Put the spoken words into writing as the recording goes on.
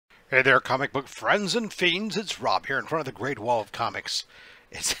Hey there, comic book friends and fiends. It's Rob here in front of the Great Wall of Comics.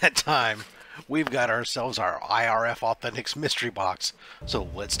 It's that time. We've got ourselves our IRF Authentics mystery box. So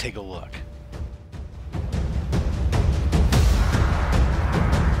let's take a look.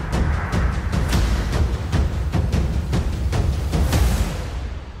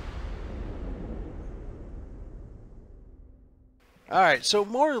 Alright, so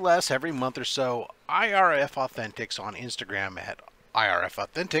more or less every month or so, IRF Authentics on Instagram at IRF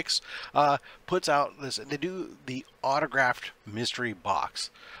Authentics puts out this. They do the autographed mystery box.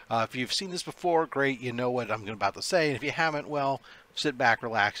 If you've seen this before, great, you know what I'm about to say. And if you haven't, well, sit back,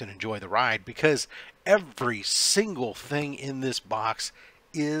 relax, and enjoy the ride, because every single thing in this box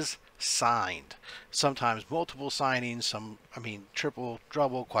is signed. Sometimes multiple signings, triple,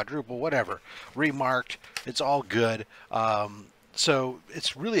 double, quadruple, whatever. Remarked, it's all good. So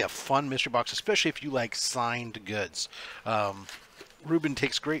it's really a fun mystery box, especially if you like signed goods. Ruben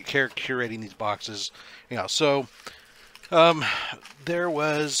takes great care curating these boxes. There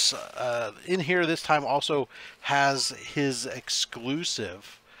was in here this time also has his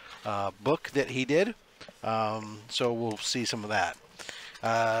exclusive book that he did. So we'll see some of that.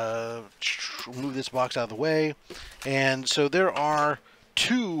 Move this box out of the way. And so there are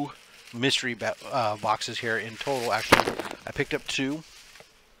two mystery boxes here in total. Actually, I picked up two.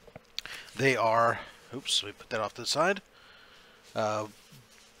 They are, oops, we put that off to the side.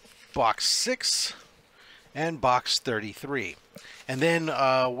 Box 6 and box 33. And then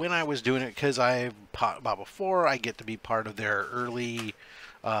when I was doing it, because about before, I get to be part of their early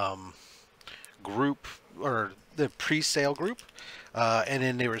group, or the pre-sale group, and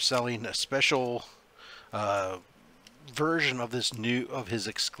then they were selling a special version of his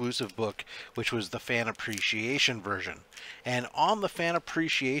exclusive book, which was the fan appreciation version. And on the fan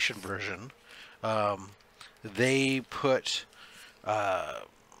appreciation version, they put the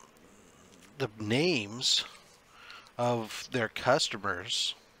names of their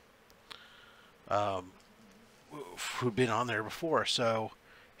customers who'd been on there before. So,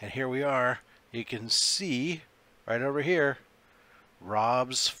 and here we are. You can see right over here,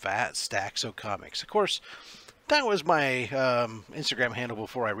 Robs.fatstax comics. Of course, that was my Instagram handle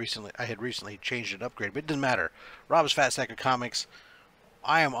before I had recently changed and upgraded, but it doesn't matter. Robs.fatstax comics.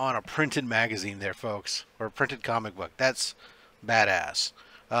 I am on a printed magazine there, folks, or a printed comic book. That's badass.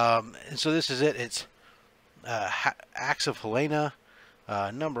 And so this is it. It's Acts of Helena,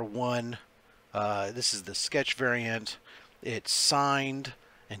 number 1. This is the sketch variant. It's signed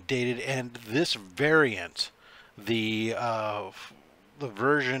and dated, and this variant, the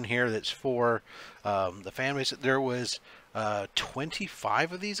version here that's for the fan base, there was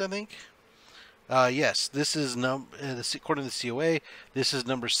 25 of these, I think. Yes, this is according to the COA, this is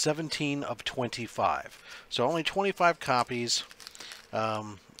number 17 of 25. So only 25 copies,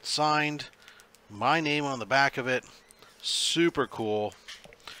 signed, my name on the back of it. Super cool.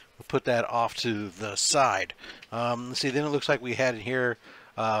 We'll put that off to the side. Let's see, then it looks like we had in here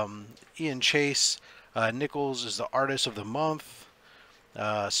Ian Chase. Nichols is the artist of the month.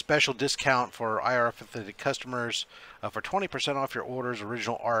 Special discount for IRF affiliated customers for 20% off your orders,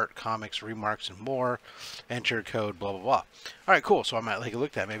 original art, comics, remarks, and more. Enter code blah blah blah. All right, cool. So I might take a look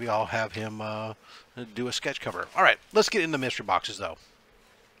at that. Maybe I'll have him do a sketch cover. All right, let's get into mystery boxes though.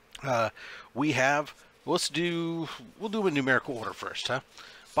 We'll do a numerical order first, huh?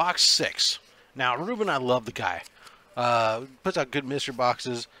 Box 6. Now Ruben, I love the guy. Puts out good mystery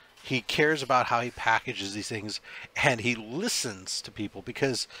boxes. He cares about how he packages these things, and he listens to people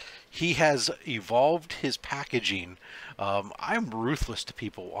because he has evolved his packaging. I'm ruthless to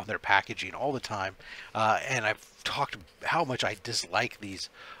people on their packaging all the time, and I've talked how much I dislike these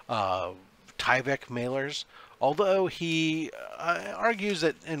Tyvek mailers. Although he argues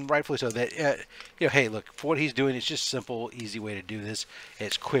that, and rightfully so, that hey, look, for what he's doing, it's just simple, easy way to do this.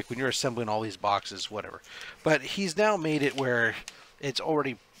 It's quick when you're assembling all these boxes, whatever. But he's now made it where it's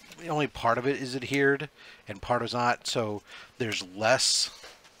already only part of it is adhered and part is not, so there's less.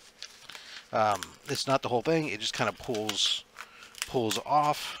 It's not the whole thing. It just kind of pulls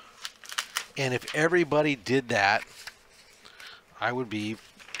off. And if everybody did that, I would be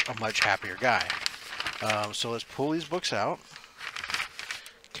a much happier guy. So let's pull these books out.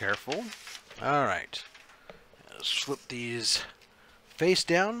 Careful. All right. Let's flip these face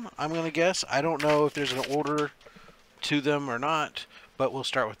down, I'm going to guess. I don't know if there's an order to them or not, but we'll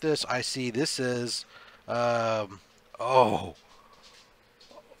start with this. I see this is, oh,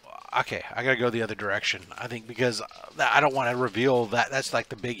 okay, I gotta go the other direction, I think, because I don't want to reveal that. That's like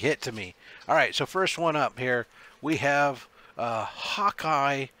the big hit to me. All right, so first one up here, we have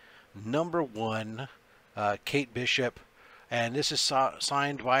Hawkeye #1, Kate Bishop, And this is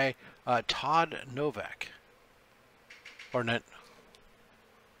signed by Todd Novak. Or not.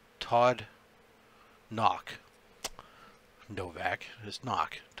 Todd Knock. Novak is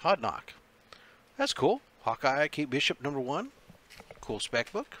Knock. Todd Knock. That's cool. Hawkeye, Kate Bishop, #1. Cool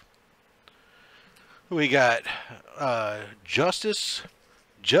spec book. We got Justice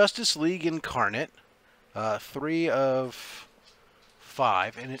League Incarnate, 3 of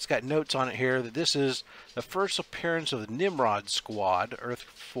 5, and it's got notes on it here that this is the first appearance of the Nimrod Squad, Earth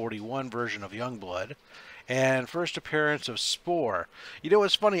 41 version of Youngblood, and first appearance of Spore. You know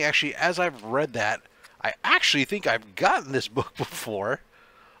what's funny, actually, as I've read that, I actually think I've gotten this book before.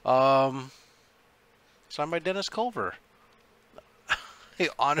 Signed by Dennis Culver. I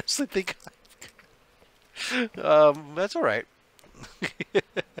honestly think that's all right.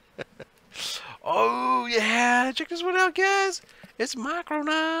 Oh yeah, check this one out, guys. It's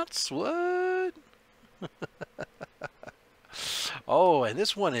Micronauts. What? Oh, and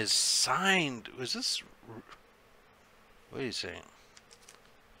this one is signed. Was this? What are you saying?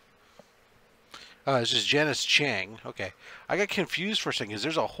 Oh, this is Janice Chang. Okay, I got confused for a second because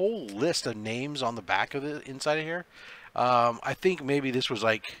there's a whole list of names on the back of the inside of here. I think maybe this was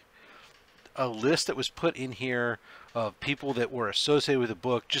like a list that was put in here of people that were associated with the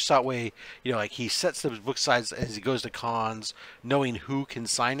book, just that way, you know, like he sets those book sides as he goes to cons, knowing who can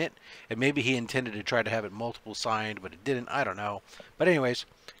sign it, and maybe he intended to try to have it multiple signed, but it didn't. I don't know. But anyways,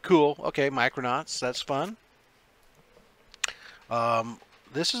 cool. Okay, Micronauts, that's fun.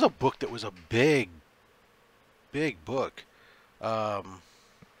 This is a book that was a big book. At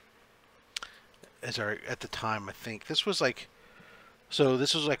the time, I think this was like, so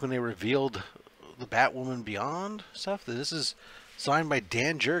this was like when they revealed the Batwoman Beyond stuff. This is signed by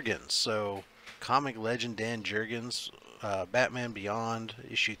Dan Jurgens, so comic legend Dan Jurgens, Batman Beyond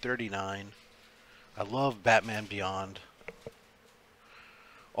issue 39. I love Batman Beyond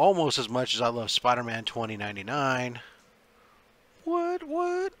almost as much as I love Spider-Man 2099.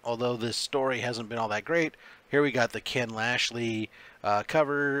 What? Although this story hasn't been all that great. Here we got the Ken Lashley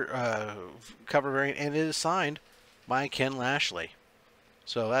cover variant, and it is signed by Ken Lashley.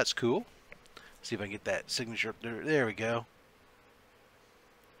 So that's cool. See if I can get that signature up there. There we go.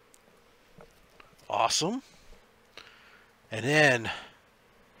 Awesome. And then,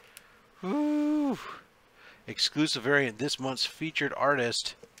 whoo, exclusive variant, this month's featured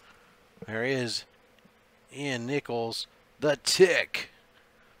artist. There he is, Ian Nichols, The Tick.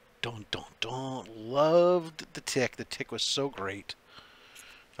 Don't. Loved The Tick. The Tick was so great.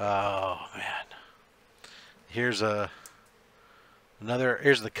 Oh, man. Here's the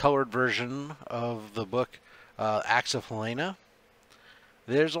colored version of the book, Acts of Helena.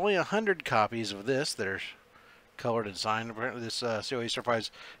 There's only 100 copies of this that are colored and signed. Apparently this COA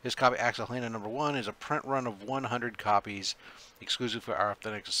certifies this copy, Acts of Helena #1, is a print run of 100 copies, exclusive for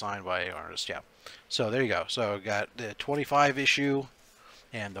IRF, signed by artists. Yeah. So there you go. So we got the 25 issue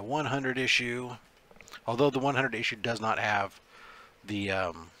and the 100 issue. Although the 100 issue does not have the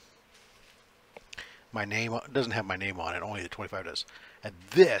my name, doesn't have my name on it, only the 25 does. And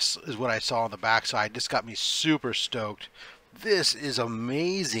this is what I saw on the back side. This got me super stoked. This is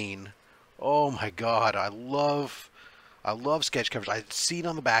amazing. Oh my god, I love sketch covers. I'd seen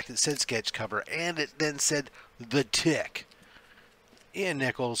on the back it said sketch cover, and it then said The Tick. Ian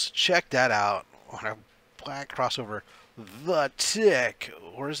Nichols, check that out on a black crossover. The Tick.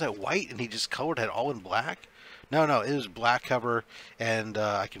 Or is that white and he just colored it all in black? No, it was black cover, and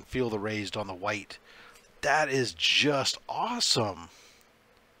I can feel the raised on the white. That is just awesome.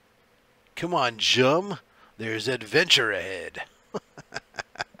 Come on, Jum. There's adventure ahead.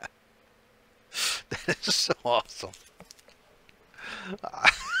 That is so awesome.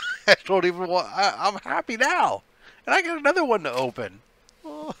 I don't even want... I'm happy now. And I got another one to open.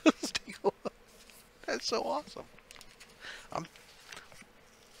 Oh, let's take a look. That's so awesome.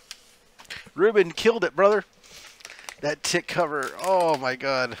 Ruben killed it, brother. That Tick cover, oh my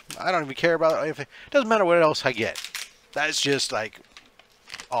god. I don't even care about it. It doesn't matter what else I get. That's just like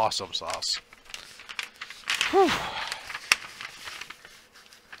awesome sauce. Whew.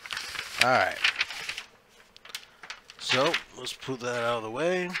 Alright. So, let's put that out of the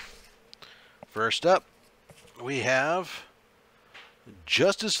way. First up, we have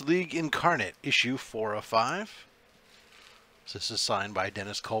Justice League Incarnate, issue 4 of 5. So this is signed by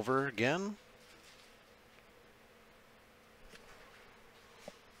Dennis Culver again.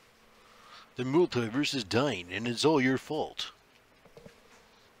 The multiverse is dying, and it's all your fault.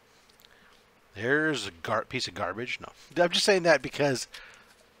 There's a piece of garbage. No, I'm just saying that because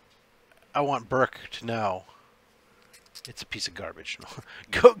I want Burke to know it's a piece of garbage. No.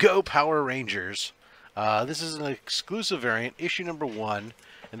 Go Power Rangers, This is an exclusive variant, issue number 1,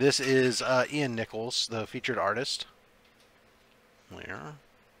 and this is Ian Nichols, the featured artist. There.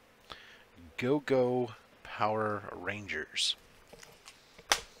 Go Power Rangers.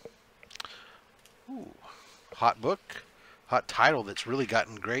 Ooh, hot book, hot title that's really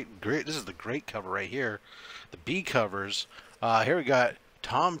gotten great. This is the great cover right here. The B covers. Here we got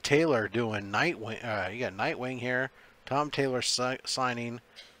Tom Taylor doing Nightwing. You got Nightwing here. Tom Taylor signing.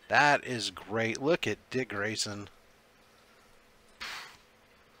 That is great. Look at Dick Grayson.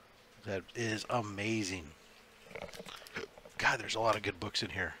 That is amazing. God, there's a lot of good books in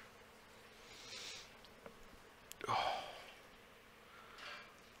here. Oh.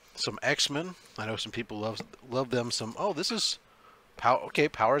 Some X-Men. I know some people love them. Some. Oh, this is okay.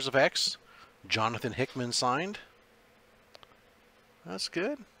 Powers of X. Jonathan Hickman signed. That's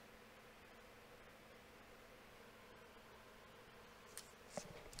good.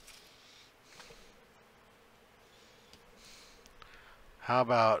 How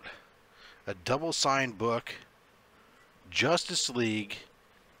about a double signed book? Justice League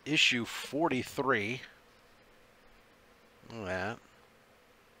issue 43. Look at that.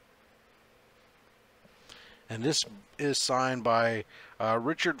 And this is signed by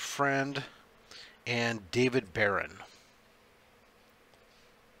Richard Friend and David Barron.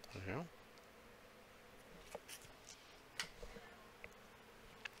 There you go.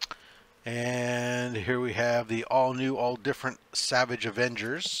 And here we have the all-new, all-different Savage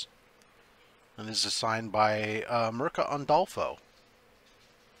Avengers. And this is signed by Mirka Andolfo.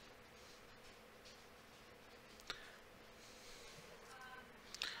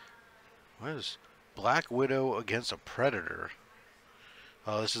 What is Black Widow against a Predator?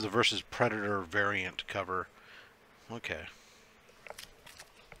 Oh, this is the versus Predator variant cover. Okay.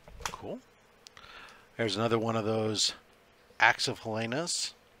 Cool. There's another one of those Acts of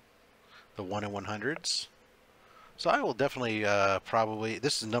Helena's. The 1 in 100s. So I will definitely probably,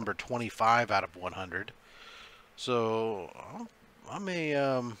 this is number 25 out of 100. So I may,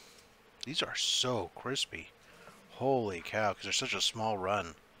 these are so crispy. Holy cow, because they're such a small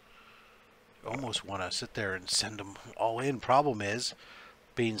run. You almost want to sit there and send them all in. Problem is,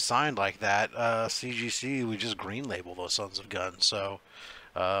 being signed like that, CGC, we just green label those sons of guns. So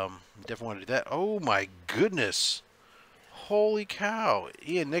definitely want to do that. Oh my goodness. Holy cow.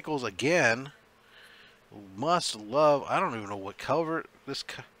 Ian Nichols again. Must love. I don't even know what cover this.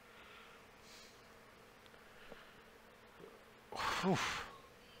 How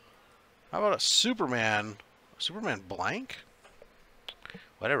about a Superman? Superman blank?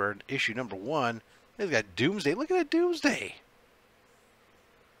 Whatever. Issue number 1. He's got Doomsday. Look at that Doomsday.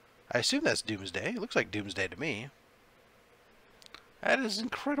 I assume that's Doomsday. It looks like Doomsday to me. That is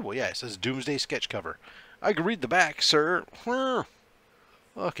incredible. Yeah, it says Doomsday sketch cover. I can read the back, sir.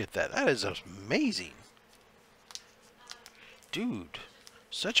 Look at that. That is amazing. Dude,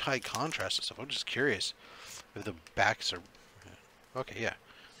 such high contrast and stuff. I'm just curious if the backs are... Okay, yeah.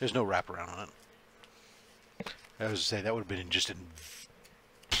 There's no wraparound on it. I was to say, that would have been just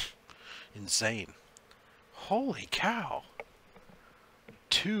insane. Holy cow.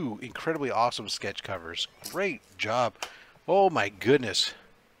 2 incredibly awesome sketch covers. Great job. Oh my goodness.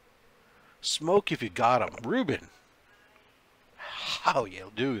 Smoke if you got 'em. Ruben. How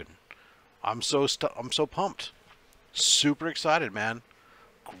you doing? I'm so pumped. Super excited, man.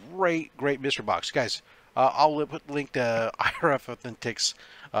 Great mystery box. Guys, I'll put the link to IRF Authentics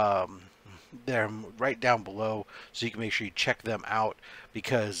there right down below so you can make sure you check them out,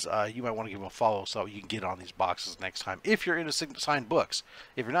 because you might want to give them a follow so you can get on these boxes next time if you're into signed books.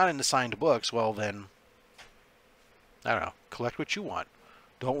 If you're not into signed books, well then, I don't know, collect what you want.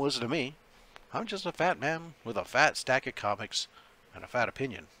 Don't listen to me. I'm just a fat man with a fat stack of comics and a fat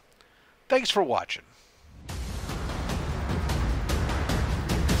opinion. Thanks for watching.